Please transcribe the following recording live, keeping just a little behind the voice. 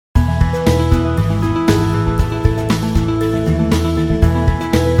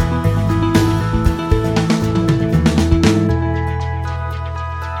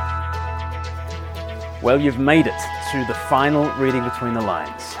Well, you've made it to the final reading between the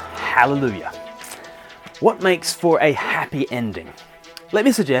lines. Hallelujah. What makes for a happy ending? Let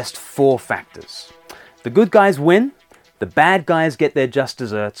me suggest 4 factors. The good guys win, the bad guys get their just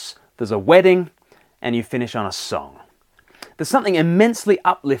desserts, there's a wedding, and you finish on a song. There's something immensely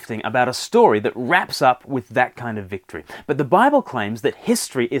uplifting about a story that wraps up with that kind of victory. But the Bible claims that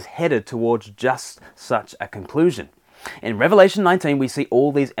history is headed towards just such a conclusion. In Revelation 19, we see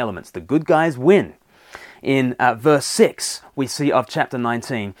all these elements. The good guys win. In verse 6, we see of chapter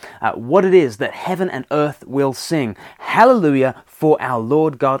 19 what it is that heaven and earth will sing. Hallelujah, for our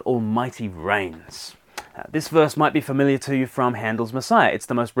Lord God Almighty reigns. This verse might be familiar to you from Handel's Messiah. It's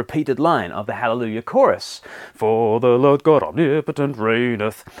the most repeated line of the Hallelujah chorus. For the Lord God omnipotent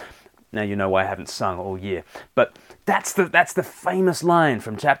reigneth. Now you know why I haven't sung all year. But that's the famous line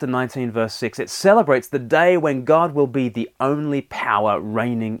from chapter 19, verse 6. It celebrates the day when God will be the only power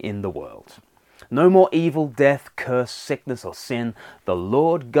reigning in the world. No more evil, death, curse, sickness, or sin. The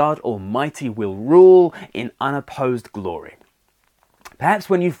Lord God Almighty will rule in unopposed glory. Perhaps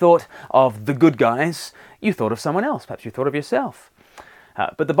when you thought of the good guys, you thought of someone else. Perhaps you thought of yourself.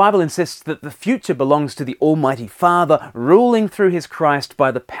 But the Bible insists that the future belongs to the Almighty Father, ruling through His Christ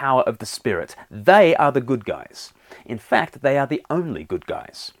by the power of the Spirit. They are the good guys. In fact, they are the only good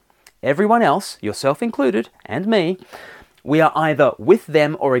guys. Everyone else, yourself included, and me, we are either with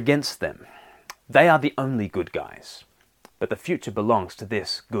them or against them. They are the only good guys. But the future belongs to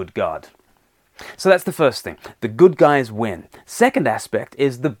this good God. So that's the first thing. The good guys win. Second aspect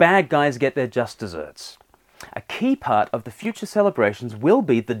is the bad guys get their just desserts. A key part of the future celebrations will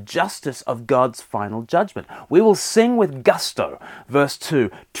be the justice of God's final judgment. We will sing with gusto. Verse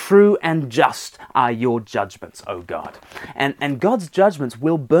 2, true and just are your judgments, O God. And God's judgments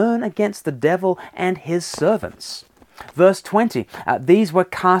will burn against the devil and his servants. Verse 20, these were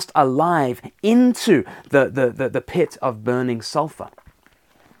cast alive into the pit of burning sulfur.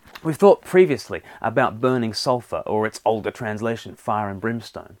 We've thought previously about burning sulfur, or its older translation, fire and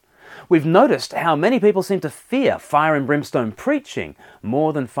brimstone. We've noticed how many people seem to fear fire and brimstone preaching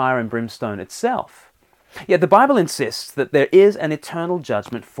more than fire and brimstone itself. Yet the Bible insists that there is an eternal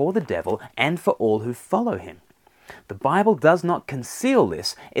judgment for the devil and for all who follow him. The Bible does not conceal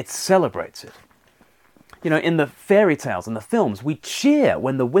this, it celebrates it. You know, in the fairy tales and the films, we cheer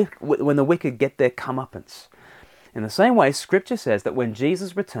when the wicked get their comeuppance. In the same way, Scripture says that when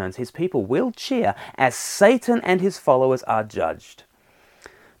Jesus returns, His people will cheer as Satan and his followers are judged.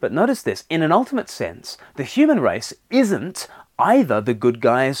 But notice this, in an ultimate sense, the human race isn't either the good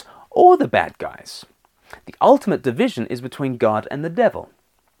guys or the bad guys. The ultimate division is between God and the devil.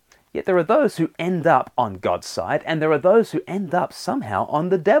 Yet there are those who end up on God's side, and there are those who end up somehow on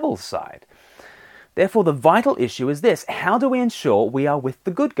the devil's side. Therefore, the vital issue is this: how do we ensure we are with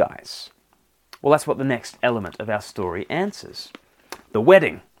the good guys? Well, that's what the next element of our story answers. The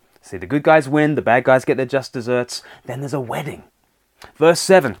wedding. See, the good guys win, the bad guys get their just desserts. Then there's a wedding. Verse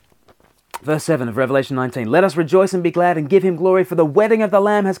 7 of Revelation 19. Let us rejoice and be glad and give Him glory, for the wedding of the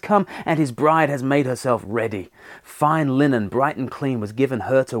Lamb has come, and His bride has made herself ready. Fine linen, bright and clean, was given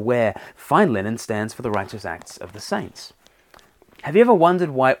her to wear. Fine linen stands for the righteous acts of the saints. Have you ever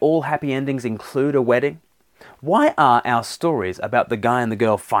wondered why all happy endings include a wedding? Why are our stories about the guy and the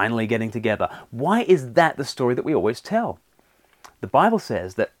girl finally getting together? Why is that the story that we always tell? The Bible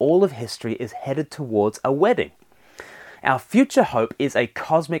says that all of history is headed towards a wedding. Our future hope is a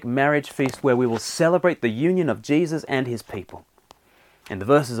cosmic marriage feast where we will celebrate the union of Jesus and His people. In the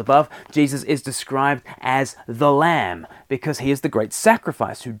verses above, Jesus is described as the Lamb because He is the great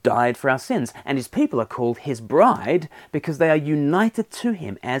sacrifice who died for our sins, and His people are called His bride because they are united to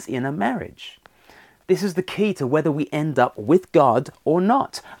Him as in a marriage. This is the key to whether we end up with God or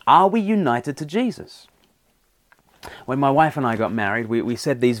not. Are we united to Jesus? When my wife and I got married, we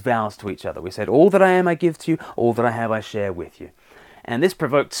said these vows to each other. We said, all that I am I give to you, all that I have I share with you. And this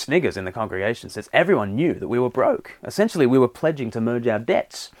provoked sniggers in the congregation since everyone knew that we were broke. Essentially, we were pledging to merge our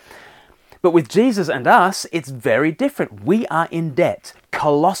debts. But with Jesus and us, it's very different. We are in debt,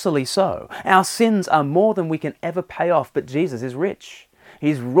 colossally so. Our sins are more than we can ever pay off, but Jesus is rich.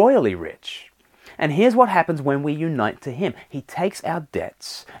 He's royally rich. And here's what happens when we unite to Him. He takes our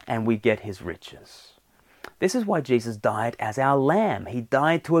debts and we get His riches. This is why Jesus died as our lamb. He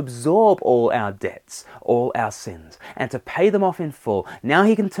died to absorb all our debts, all our sins, and to pay them off in full. Now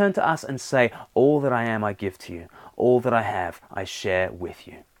He can turn to us and say, all that I am I give to you. All that I have I share with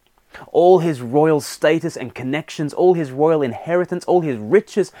you. All His royal status and connections, all His royal inheritance, all His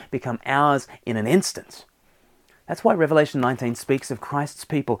riches become ours in an instant. That's why Revelation 19 speaks of Christ's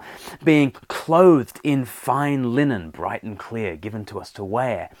people being clothed in fine linen, bright and clear, given to us to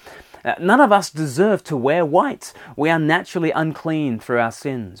wear. None of us deserve to wear white. We are naturally unclean through our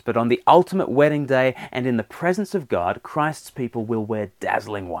sins. But on the ultimate wedding day and in the presence of God, Christ's people will wear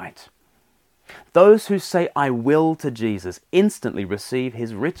dazzling white. Those who say, "I will" to Jesus instantly receive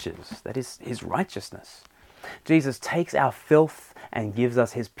his riches, that is, his righteousness. Jesus takes our filth and gives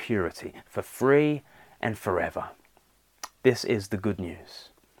us his purity for free and forever. This is the good news.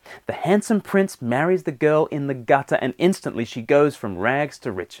 The handsome prince marries the girl in the gutter, and instantly she goes from rags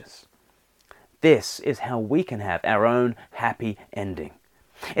to riches. This is how we can have our own happy ending.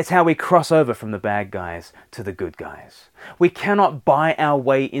 It's how we cross over from the bad guys to the good guys. We cannot buy our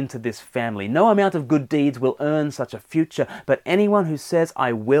way into this family. No amount of good deeds will earn such a future, but anyone who says,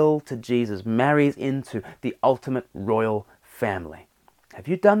 "I will" to Jesus marries into the ultimate royal family. Have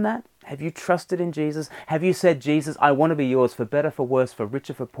you done that? Have you trusted in Jesus? Have you said, "Jesus, I want to be yours for better, for worse, for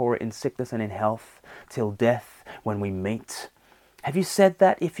richer, for poorer, in sickness and in health, till death when we meet"? Have you said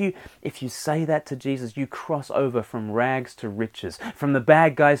that? If you say that to Jesus, you cross over from rags to riches, from the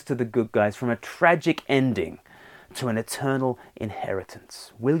bad guys to the good guys, from a tragic ending to an eternal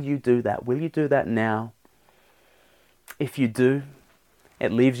inheritance. Will you do that? Will you do that now? If you do,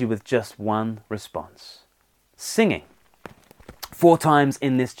 it leaves you with just one response: singing. 4 times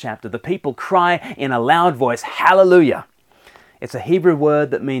in this chapter, the people cry in a loud voice, "Hallelujah!" It's a Hebrew word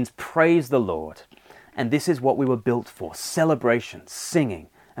that means praise the Lord. And this is what we were built for: celebration, singing,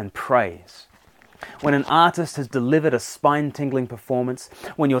 and praise. When an artist has delivered a spine-tingling performance,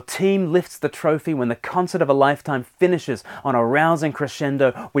 when your team lifts the trophy, when the concert of a lifetime finishes on a rousing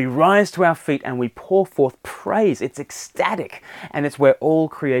crescendo, we rise to our feet and we pour forth praise. It's ecstatic, and it's where all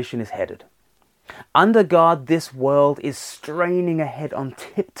creation is headed. Under God, this world is straining ahead on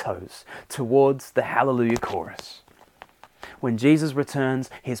tiptoes towards the Hallelujah chorus. When Jesus returns,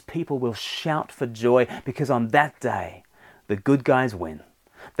 his people will shout for joy, because on that day, the good guys win.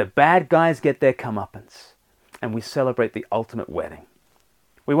 The bad guys get their comeuppance, and we celebrate the ultimate wedding.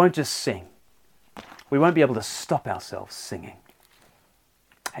 We won't just sing. We won't be able to stop ourselves singing.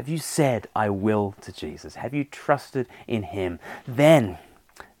 Have you said, "I will" to Jesus? Have you trusted in him? Then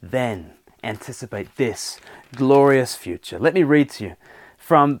anticipate this glorious future. Let me read to you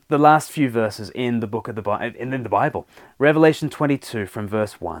from the last few verses in the book of in the Bible. Revelation 22 from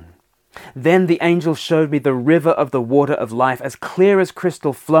verse 1. "Then the angel showed me the river of the water of life, as clear as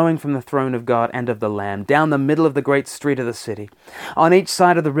crystal, flowing from the throne of God and of the Lamb, down the middle of the great street of the city. On each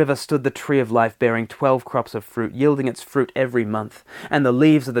side of the river stood the tree of life, bearing 12 crops of fruit, yielding its fruit every month, and the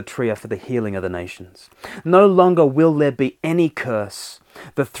leaves of the tree are for the healing of the nations. No longer will there be any curse.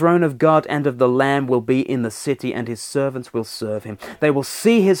 The throne of God and of the Lamb will be in the city, and his servants will serve him. They will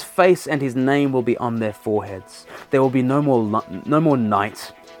see his face, and his name will be on their foreheads. There will be no more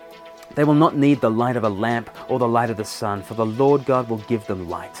night. They will not need the light of a lamp or the light of the sun, for the Lord God will give them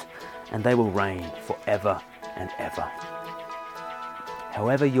light, and they will reign forever and ever."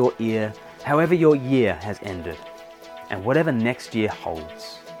 However your year has ended, and whatever next year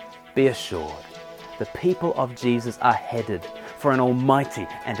holds, be assured the people of Jesus are headed for an almighty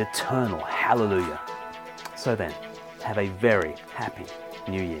and eternal hallelujah. So then, have a very happy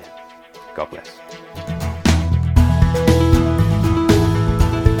new year. God bless.